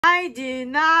I do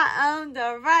not own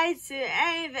the rights to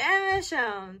any of the images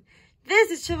shown. This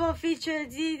is triple feature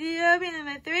TFDO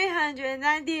number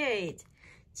 398.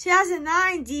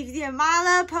 2009 DVD of My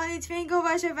Little Pony Twinkle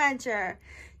Rush Adventure.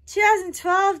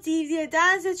 2012 DVD of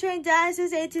Dinosaur Train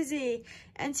Dinosaurs A to Z.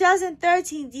 And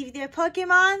 2013 DVD of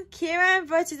Pokémon Kyurem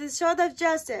vs. the Sword of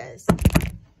Justice.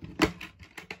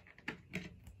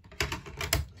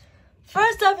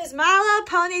 First up is My Little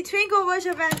Pony Twinkle Rush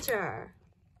Adventure.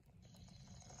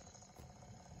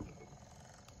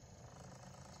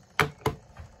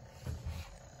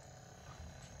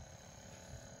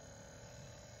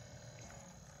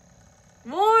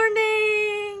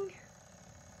 Morning!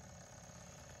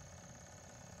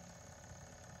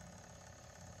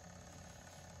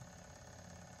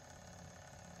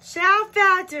 Shout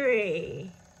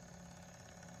Factory.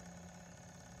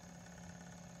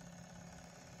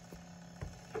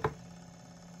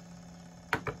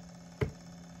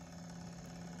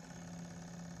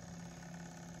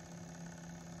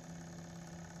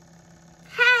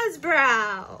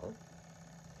 Hasbro.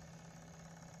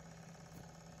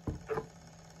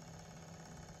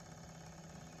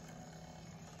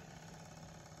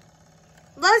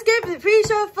 Let's get to the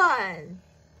pre-show fun.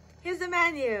 Here's the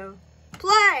menu.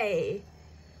 Play.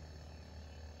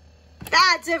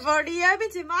 That's it for the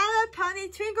open to My Little Pony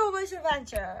Twinkle Wish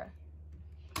Adventure.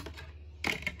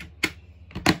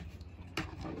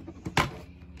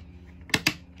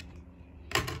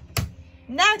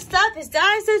 Next up is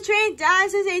Dinosaur Train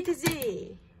Dinosaurs A to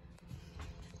Z.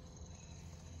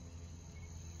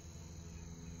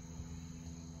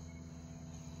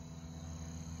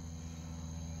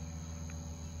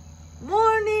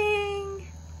 Morning.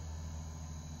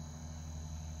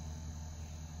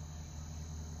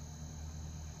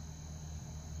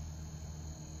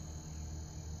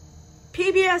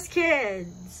 PBS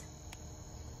Kids.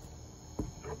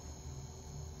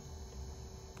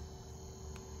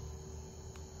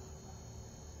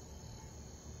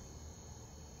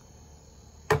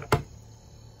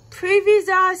 Previews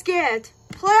are scared.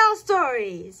 Playoff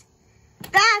stories.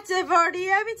 That's it for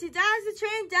the open to Dinosaur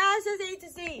Train Dinosaurs A to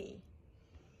Z.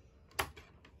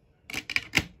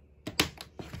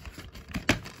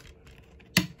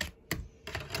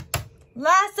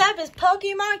 Last up is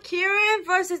Pokémon Kyurem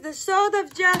vs. the Sword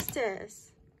of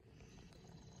Justice.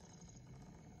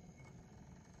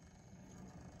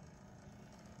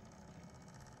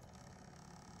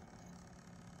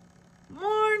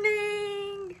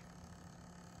 Morning.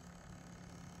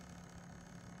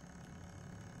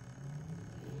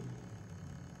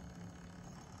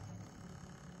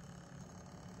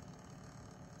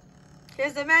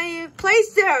 Here's the menu. Play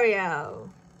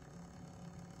stereo.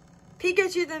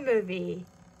 Pikachu the movie.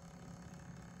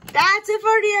 That's it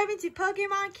for the open to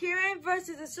Pokémon Kyurem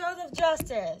vs. the Sword of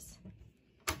Justice.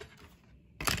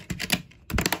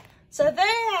 So there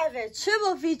you have it.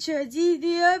 Triple feature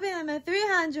DVD open number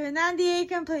 398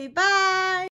 complete. Bye!